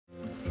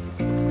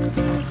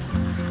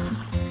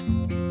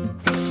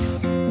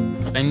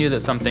I knew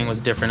that something was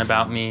different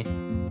about me.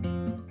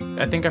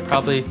 I think I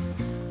probably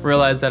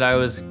realized that I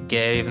was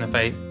gay, even if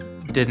I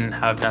didn't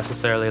have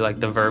necessarily like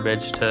the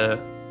verbiage to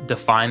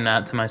define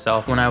that to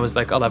myself. When I was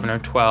like 11 or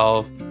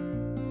 12,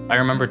 I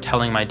remember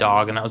telling my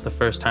dog, and that was the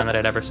first time that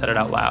I'd ever said it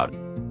out loud.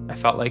 I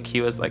felt like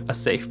he was like a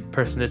safe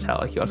person to tell,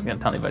 like he wasn't gonna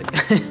tell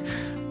anybody.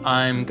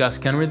 I'm Gus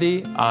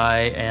Kenworthy. I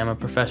am a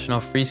professional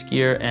free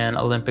skier and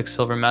Olympic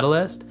silver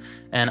medalist,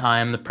 and I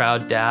am the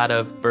proud dad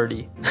of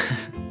Birdie.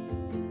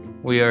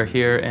 We are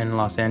here in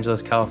Los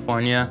Angeles,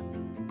 California.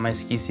 My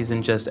ski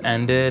season just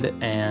ended,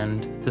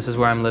 and this is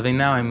where I'm living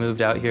now. I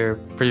moved out here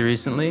pretty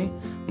recently.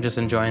 I'm just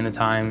enjoying the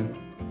time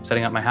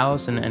setting up my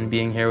house and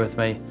being here with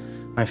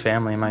my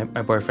family, my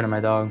boyfriend and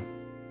my dog.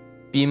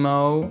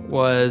 Bimo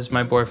was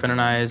my boyfriend and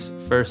I's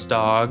first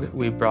dog.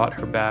 We brought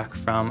her back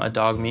from a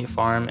dog meat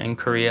farm in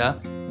Korea.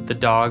 The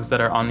dogs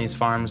that are on these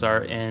farms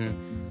are in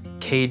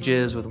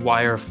cages with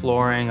wire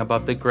flooring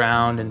above the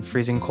ground in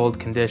freezing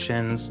cold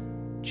conditions,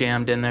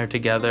 jammed in there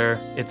together.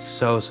 It's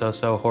so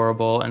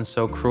horrible and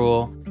so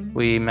cruel.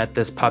 We met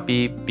this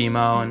puppy,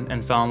 Bimo,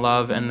 and fell in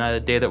love, and the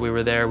day that we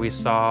were there, we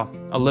saw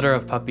a litter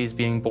of puppies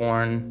being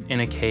born in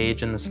a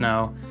cage in the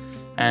snow.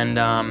 And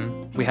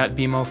we had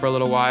Bimo for a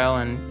little while,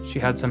 and she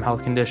had some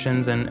health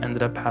conditions and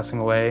ended up passing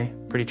away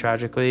pretty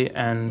tragically.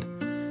 And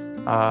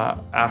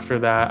after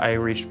that, I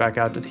reached back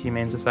out to the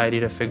Humane Society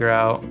to figure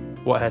out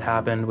what had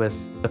happened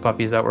with the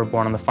puppies that were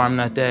born on the farm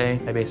that day.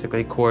 I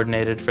basically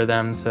coordinated for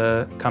them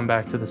to come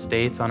back to the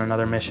States on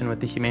another mission with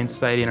the Humane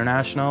Society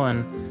International,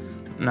 and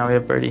now we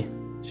have Birdie.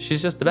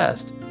 She's just the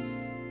best.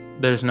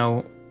 There's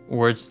no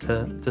words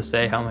to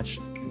say how much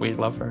we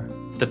love her.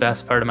 The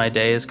best part of my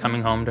day is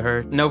coming home to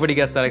her. Nobody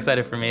gets that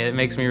excited for me. It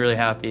makes me really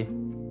happy.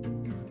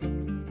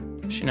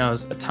 She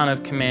knows a ton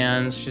of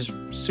commands. She's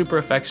super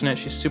affectionate.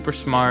 She's super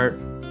smart.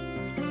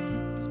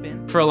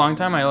 For a long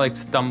time, I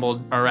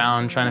stumbled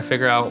around trying to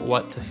figure out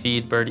what to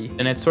feed Birdie.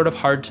 And it's sort of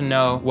hard to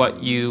know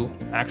what you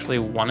actually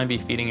want to be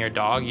feeding your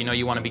dog. You know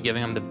you want to be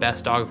giving them the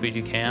best dog food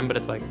you can, but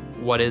it's like,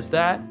 what is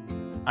that?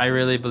 I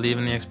really believe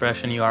in the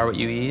expression, you are what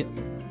you eat.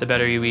 The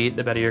better you eat,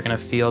 the better you're going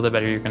to feel, the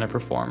better you're going to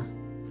perform.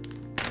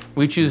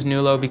 We choose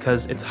Nulo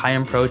because it's high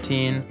in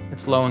protein,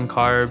 it's low in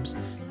carbs,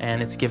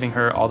 and it's giving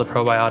her all the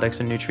probiotics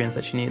and nutrients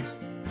that she needs.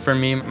 For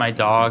me, my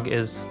dog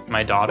is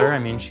my daughter. I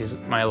mean, she's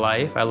my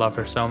life. I love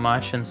her so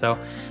much, and so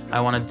I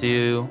want to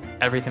do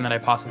everything that I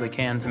possibly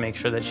can to make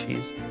sure that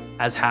she's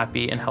as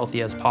happy and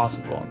healthy as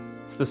possible.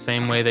 It's the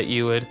same way that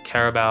you would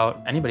care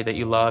about anybody that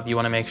you love. You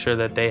want to make sure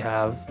that they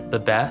have the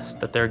best,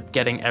 that they're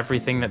getting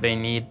everything that they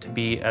need to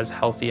be as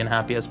healthy and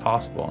happy as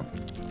possible.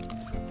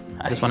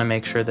 I just want to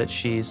make sure that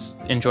she's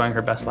enjoying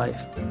her best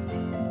life.